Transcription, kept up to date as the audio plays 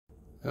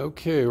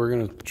Okay, we're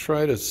going to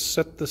try to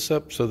set this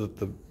up so that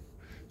the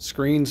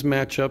screens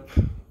match up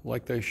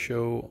like they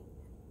show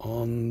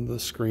on the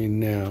screen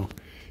now.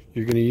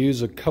 You're going to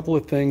use a couple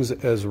of things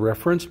as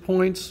reference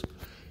points.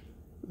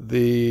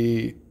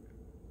 The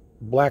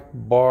black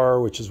bar,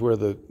 which is where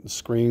the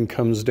screen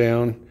comes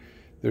down,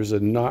 there's a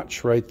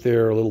notch right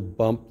there, a little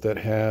bump that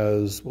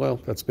has, well,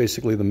 that's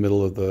basically the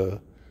middle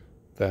of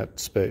that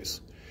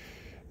space.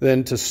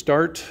 Then to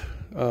start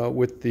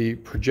with the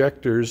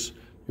projectors,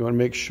 you want to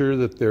make sure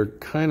that they're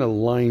kind of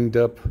lined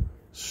up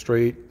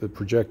straight, the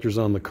projectors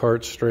on the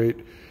cart straight,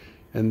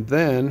 and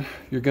then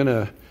you're going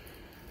to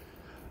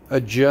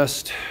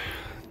adjust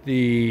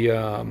the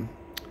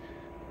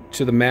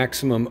to the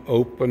maximum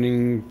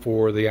opening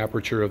for the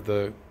aperture of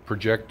the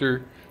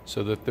projector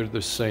so that they're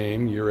the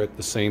same. You're at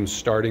the same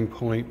starting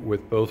point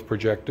with both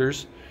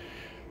projectors.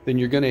 Then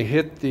you're going to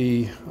hit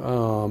the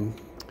and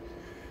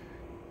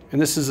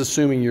this is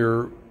assuming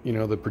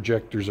the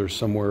projectors are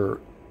somewhere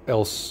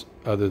else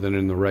other than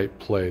in the right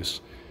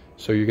place.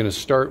 So you're going to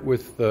start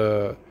with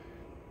the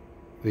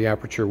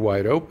aperture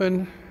wide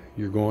open.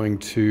 You're going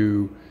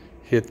to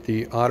hit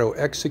the auto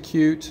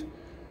execute,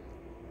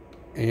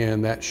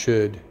 and that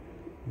should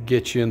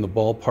get you in the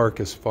ballpark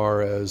as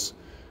far as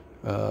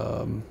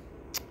the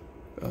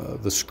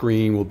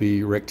screen will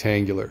be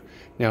rectangular.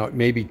 Now it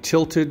may be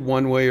tilted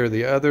one way or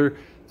the other.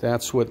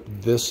 That's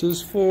what this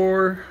is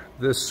for,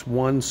 this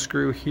one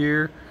screw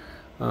here.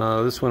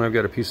 This one I've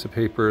got a piece of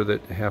paper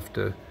that I have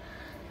to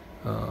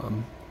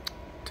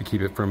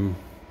keep it from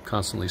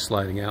constantly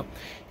sliding out.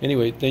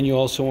 Anyway, then you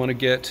also want to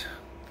get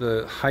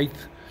the height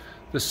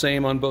the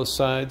same on both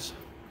sides,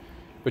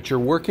 but you're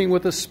working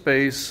with a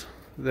space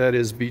that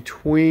is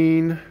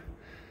between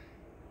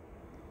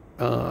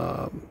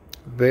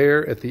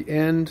there at the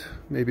end,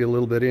 maybe a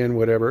little bit in,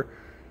 whatever,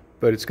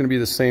 but it's going to be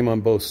the same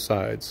on both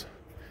sides.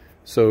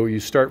 So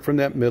you start from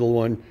that middle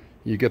one,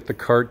 you get the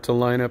cart to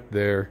line up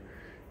there,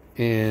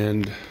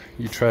 and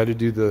you try to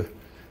do the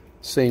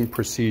same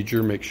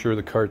procedure. Make sure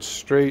the cart's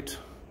straight.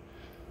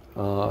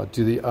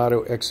 Do the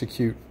auto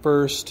execute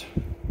first,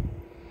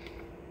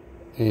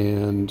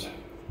 and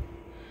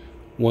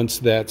once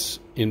that's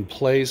in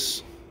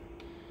place,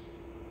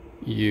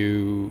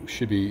 you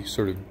should be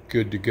sort of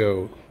good to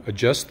go.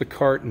 Adjust the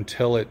cart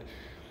until it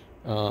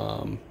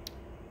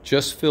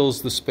just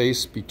fills the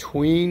space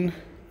between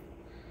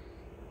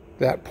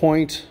that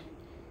point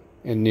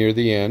and near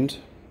the end.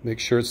 Make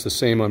sure it's the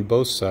same on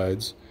both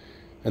sides,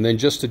 and then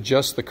just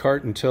adjust the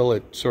cart until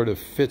it sort of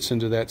fits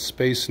into that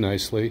space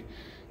nicely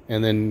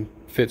and then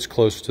fits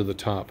close to the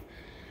top.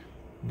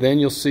 Then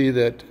you'll see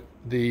that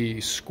the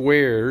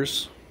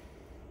squares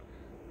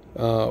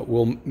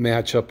will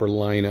match up or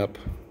line up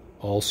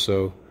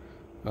also.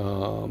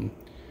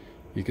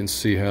 You can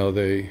see how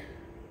they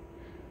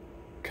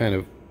kind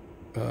of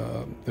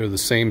they're the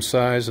same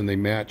size and they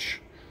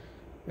match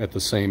at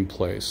the same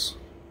place.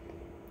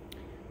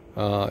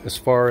 As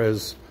far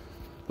as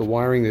the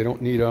wiring, they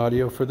don't need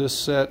audio for this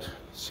set,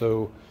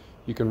 so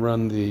you can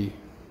run the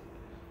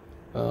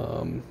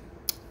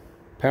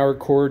power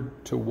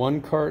cord to one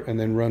cart and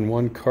then run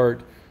one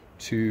cart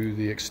to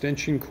the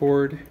extension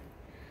cord.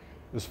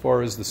 As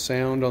far as the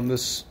sound on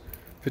this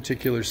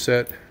particular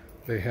set,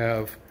 they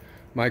have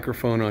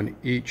microphone on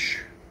each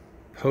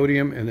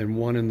podium and then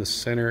one in the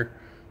center.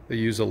 They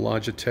use a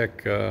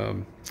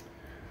Logitech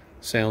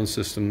sound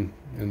system,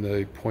 and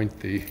they point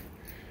the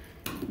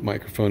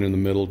microphone in the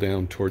middle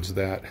down towards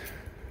that.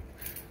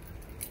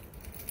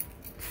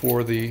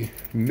 For the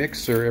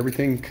mixer,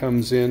 everything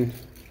comes in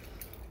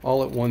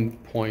all at one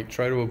point.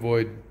 Try to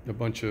avoid a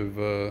bunch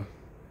of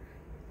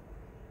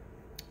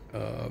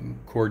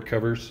cord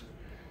covers.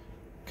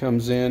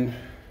 Comes in,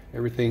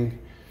 everything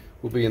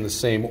will be in the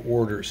same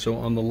order. So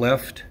on the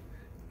left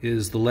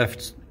is the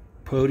left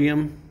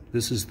podium.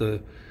 This is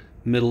the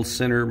middle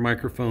center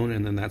microphone,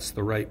 and then that's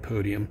the right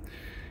podium.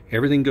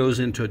 Everything goes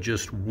into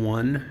just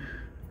one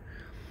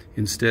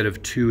instead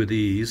of two of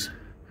these.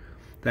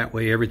 That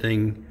way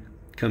everything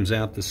comes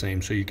out the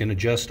same. So you can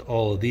adjust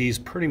all of these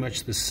pretty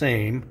much the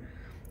same,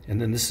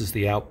 and then this is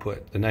the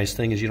output. The nice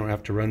thing is you don't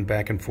have to run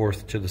back and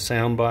forth to the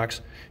sound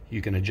box.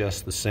 You can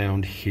adjust the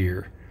sound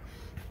here.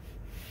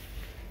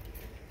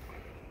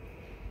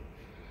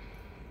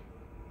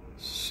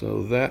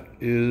 So that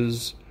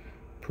is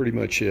pretty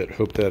much it.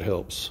 Hope that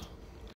helps.